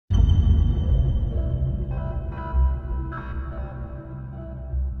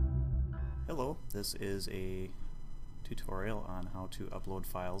Hello, this is a tutorial on how to upload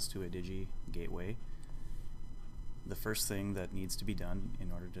files to a Digi gateway. The first thing that needs to be done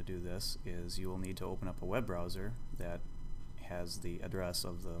in order to do this is you will need to open up a web browser that has the address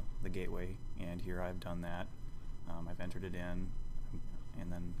of the gateway, and here I've done that. I've entered it in,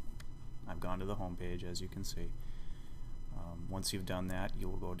 and then I've gone to the home page, as you can see. Once you've done that, you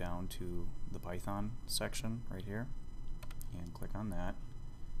will go down to the Python section right here and click on that.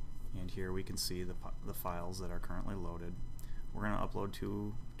 And here we can see the files that are currently loaded. We're going to upload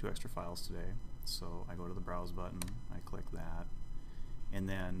two extra files today. So I go to the Browse button, I click that, and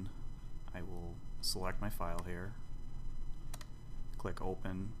then I will select my file here, click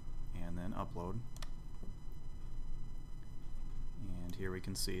Open, and then Upload. And here we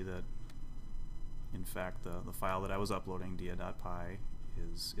can see that, in fact, the file that I was uploading, dia.py,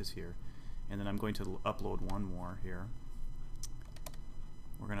 is here. And then I'm going to upload one more here.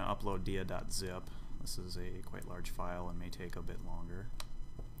 We're going to upload dia.zip. This is a quite large file and may take a bit longer.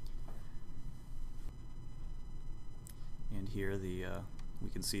 And here we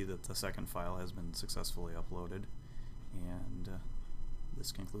can see that the second file has been successfully uploaded. And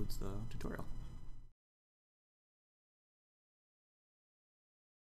this concludes the tutorial.